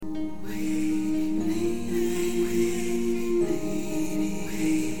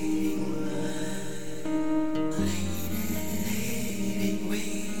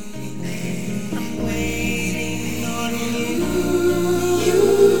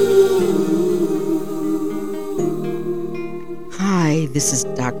Hi, this is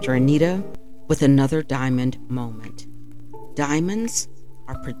Dr. Anita with another Diamond Moment. Diamonds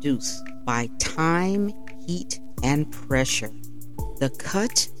are produced by time, heat, and pressure. The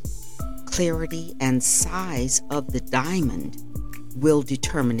cut, clarity, and size of the diamond will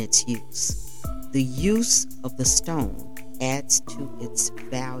determine its use. The use of the stone adds to its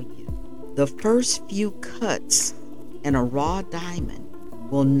value. The first few cuts in a raw diamond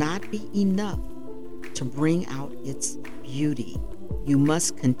will not be enough to bring out its beauty. You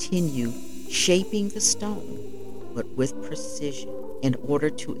must continue shaping the stone, but with precision, in order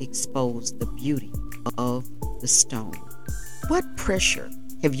to expose the beauty of the stone. What pressure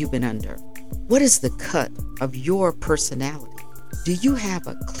have you been under? What is the cut of your personality? Do you have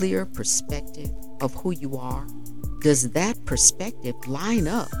a clear perspective of who you are? Does that perspective line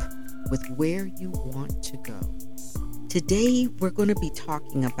up with where you want to go? Today, we're going to be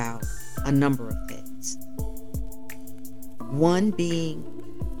talking about a number of things. One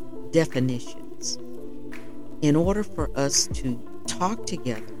being definitions. In order for us to talk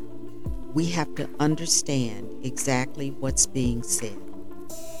together, we have to understand exactly what's being said.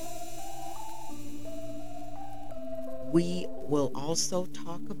 We will also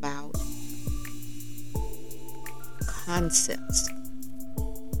talk about concepts,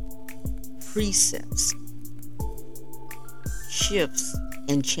 precepts, shifts,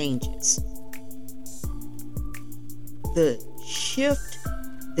 and changes. The shift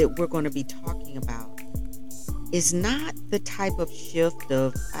that we're going to be talking about is not the type of shift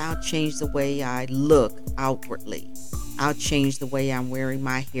of I'll change the way I look outwardly. I'll change the way I'm wearing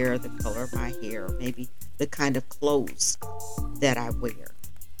my hair, the color of my hair, or maybe the kind of clothes that I wear.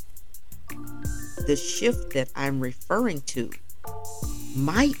 The shift that I'm referring to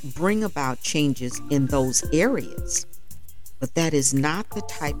might bring about changes in those areas, but that is not the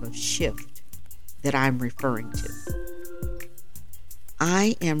type of shift that I'm referring to.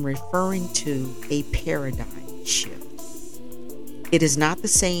 I am referring to a paradigm shift. It is not the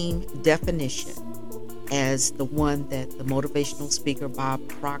same definition as the one that the motivational speaker Bob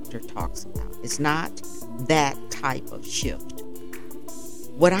Proctor talks about. It's not that type of shift.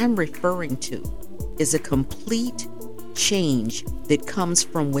 What I'm referring to is a complete change that comes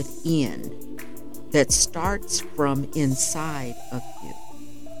from within, that starts from inside of you,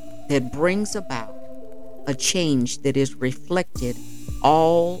 that brings about a change that is reflected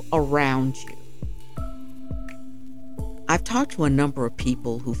all around you. I've talked to a number of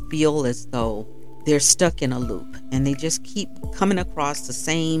people who feel as though they're stuck in a loop and they just keep coming across the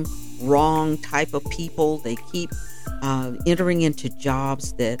same wrong type of people. They keep entering into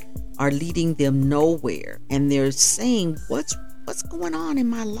jobs that are leading them nowhere, and they're saying, what's going on in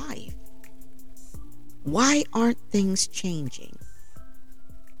my life? Why aren't things changing?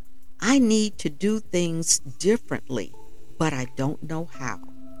 I need to do things differently, but I don't know how.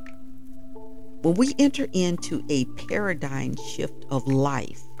 When we enter into a paradigm shift of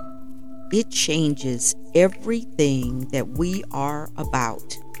life, it changes everything that we are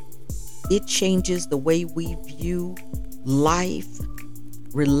about. It changes the way we view life,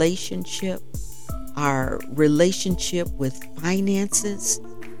 relationship, our relationship with finances,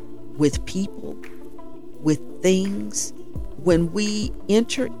 with people, with things. When we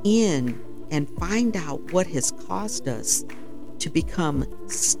enter in and find out what has caused us to become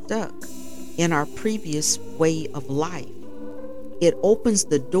stuck in our previous way of life, it opens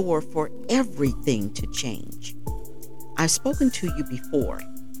the door for everything to change. I've spoken to you before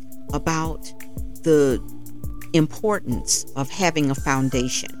about the importance of having a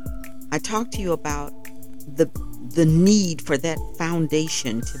foundation. I talked to you about the need for that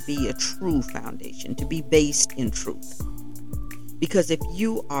foundation to be a true foundation, to be based in truth. Because if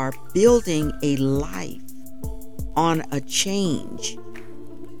you are building a life on a change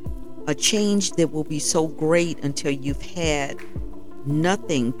that will be so great until you've had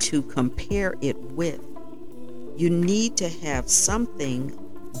nothing to compare it with, you need to have something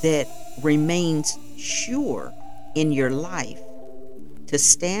that remains sure in your life to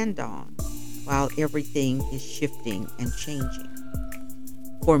stand on while everything is shifting and changing.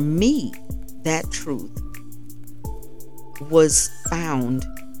 For me, that truth was found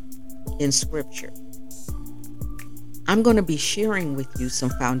in Scripture. I'm going to be sharing with you some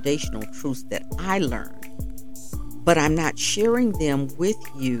foundational truths that I learned, but I'm not sharing them with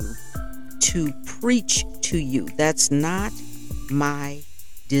you to preach to you. That's not my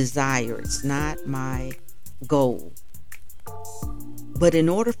desire. It's not my goal. But in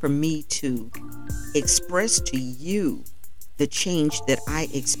order for me to express to you the change that I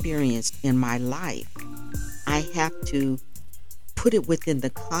experienced in my life, I have to put it within the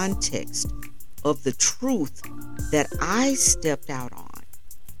context of the truth that I stepped out on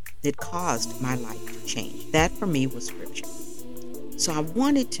that caused my life to change. That for me was scripture. So I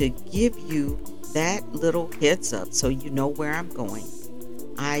wanted to give you that little heads up so you know where I'm going.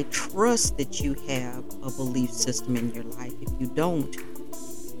 I trust that you have a belief system in your life. If you don't,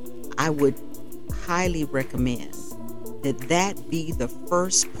 I would highly recommend that be the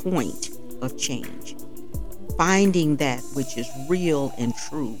first point of change. Finding that which is real and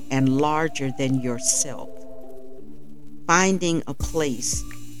true and larger than yourself. Finding a place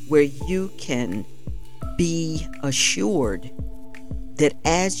where you can be assured that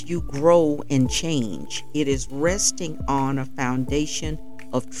as you grow and change, it is resting on a foundation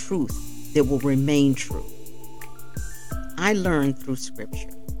of truth that will remain true. I learned through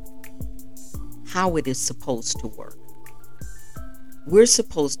scripture how it is supposed to work. We're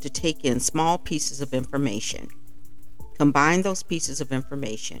supposed to take in small pieces of information, combine those pieces of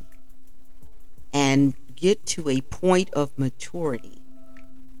information, and get to a point of maturity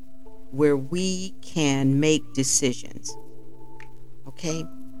where we can make decisions. Okay?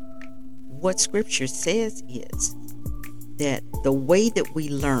 What scripture says is that the way that we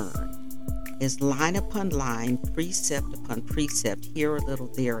learn is line upon line, precept upon precept, here a little,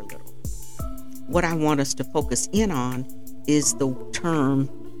 there a little. What I want us to focus in on is the term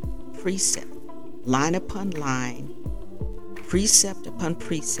precept. Line upon line, precept upon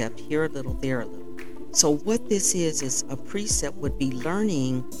precept, here a little, there a little. So what this is a precept would be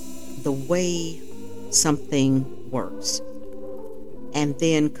learning the way something works. And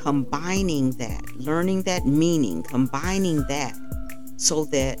then combining that, learning that meaning, combining that so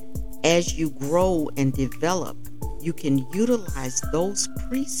that as you grow and develop, you can utilize those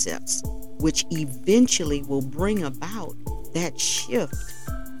precepts, which eventually will bring about that shift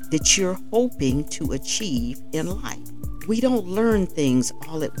that you're hoping to achieve in life. We don't learn things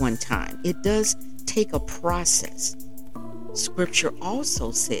all at one time. It does take a process. Scripture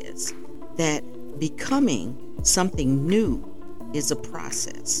also says that becoming something new is a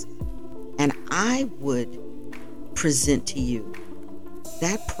process. And I would present to you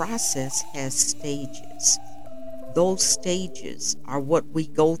that process has stages. Those stages are what we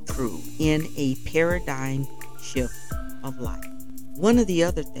go through in a paradigm shift of life. One of the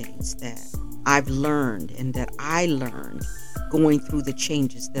other things that I've learned and that I learned going through the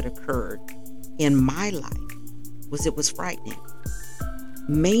changes that occurred in my life was it was frightening.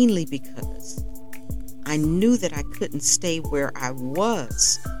 Mainly because I knew that I couldn't stay where I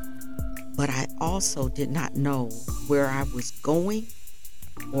was, but I also did not know where I was going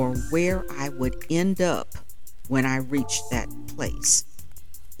or where I would end up when I reached that place.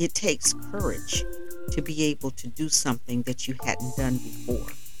 It takes courage to be able to do something that you hadn't done before.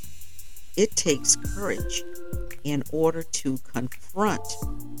 It takes courage in order to confront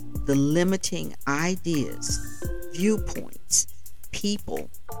the limiting ideas, viewpoints, people,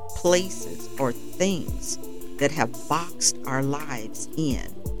 places, or things that have boxed our lives in.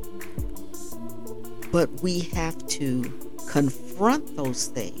 But we have to confront those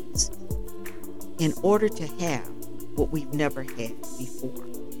things in order to have what we've never had before.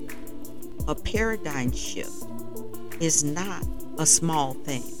 A paradigm shift is not a small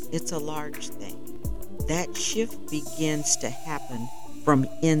thing, it's a large thing. That shift begins to happen from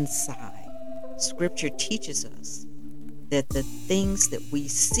inside. Scripture teaches us that the things that we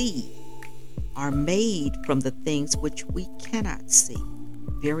see are made from the things which we cannot see.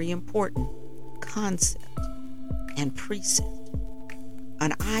 Very important concept and precept.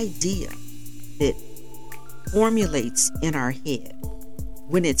 An idea that formulates in our head,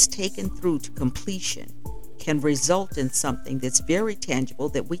 when it's taken through to completion, can result in something that's very tangible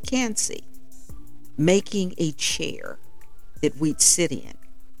that we can see. Making a chair that we'd sit in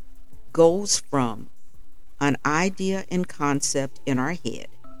goes from an idea and concept in our head,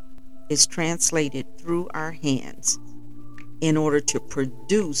 is translated through our hands in order to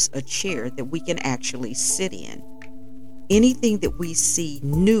produce a chair that we can actually sit in. Anything that we see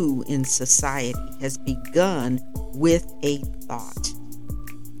new in society has begun with a thought.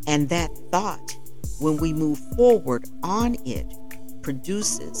 And that thought, when we move forward on it,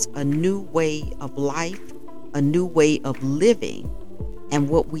 produces a new way of life, a new way of living, and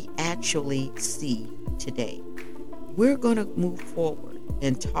what we actually see today. We're going to move forward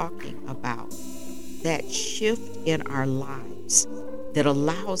in talking about that shift in our lives that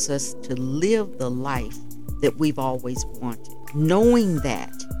allows us to live the life that we've always wanted. Knowing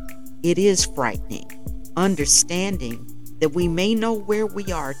that it is frightening, understanding that we may know where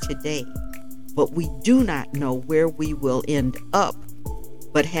we are today, but we do not know where we will end up.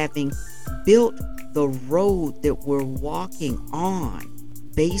 But having built the road that we're walking on,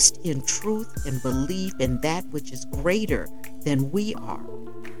 based in truth and belief in that which is greater than we are,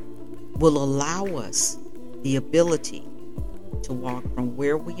 will allow us the ability to walk from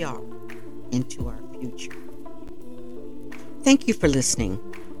where we are into our future. Thank you for listening.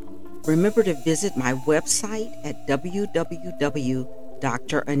 Remember to visit my website at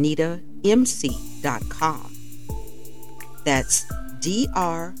www.dranitaMC.com. That's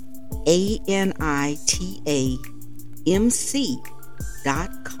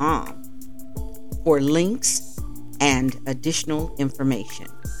DRANITAMC.com for links and additional information.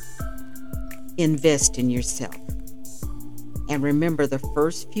 Invest in yourself. And remember, the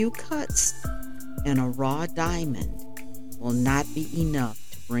first few cuts in a raw diamond will not be enough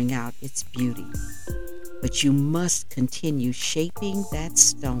to bring out its beauty. But you must continue shaping that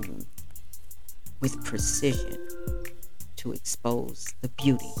stone with precision to expose the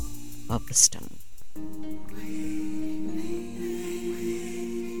beauty of the stone.